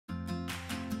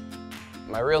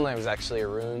My real name is actually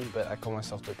Arun, but I call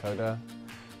myself Dakota.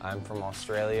 I'm from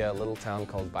Australia, a little town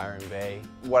called Byron Bay.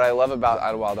 What I love about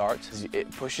Idyllwild Arts is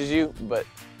it pushes you, but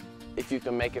if you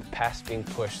can make it past being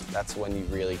pushed, that's when you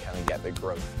really kind of get the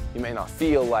growth. You may not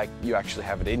feel like you actually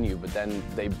have it in you, but then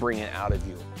they bring it out of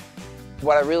you.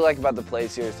 What I really like about the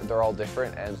plays here is that they're all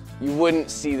different, and you wouldn't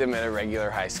see them in a regular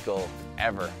high school,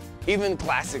 ever. Even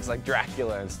classics like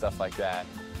Dracula and stuff like that.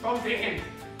 From Deacon,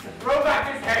 throw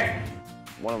back his head.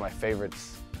 One of my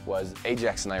favorites was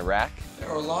Ajax in Iraq. There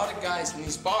are a lot of guys in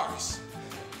these bars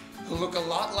who look a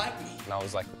lot like me. And I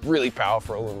was like really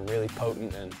powerful and really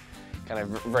potent and kind of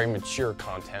very mature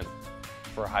content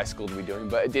for a high school to be doing,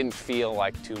 but it didn't feel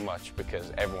like too much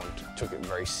because everyone took it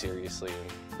very seriously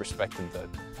and respected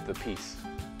the piece.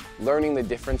 Learning the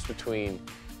difference between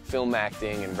film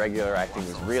acting and regular acting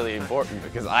was really important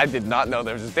because I did not know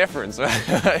there was a difference.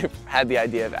 I had the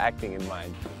idea of acting in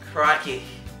mind. Crikey,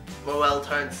 my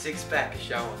well-toned six-pack is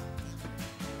showing.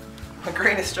 My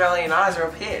green Australian eyes are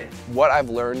up here. What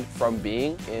I've learned from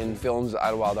being in films at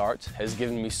Idyllwild Arts has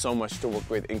given me so much to work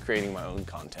with in creating my own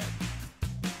content.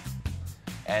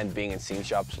 And being in scene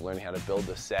shops, learning how to build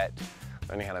a set,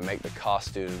 learning how to make the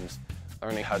costumes,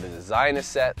 learning how to design a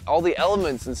set, all the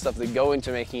elements and stuff that go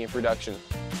into making a production.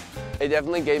 It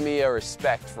definitely gave me a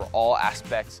respect for all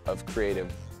aspects of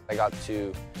creative. I got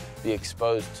to be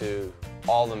exposed to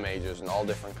all the majors and all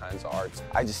different kinds of arts.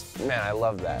 I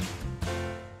love that.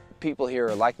 People here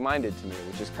are like-minded to me,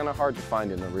 which is kind of hard to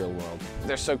find in the real world.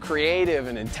 They're so creative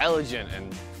and intelligent,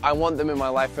 and I want them in my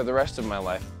life for the rest of my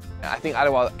life. I think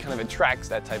Idyllwild kind of attracts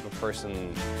that type of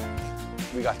person.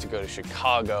 We got to go to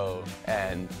Chicago,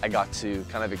 and I got to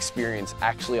kind of experience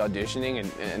actually auditioning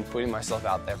and putting myself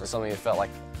out there for something that felt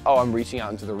like, oh, I'm reaching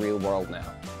out into the real world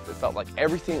now. It felt like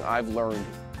everything I've learned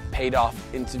paid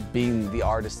off into being the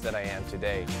artist that I am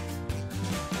today.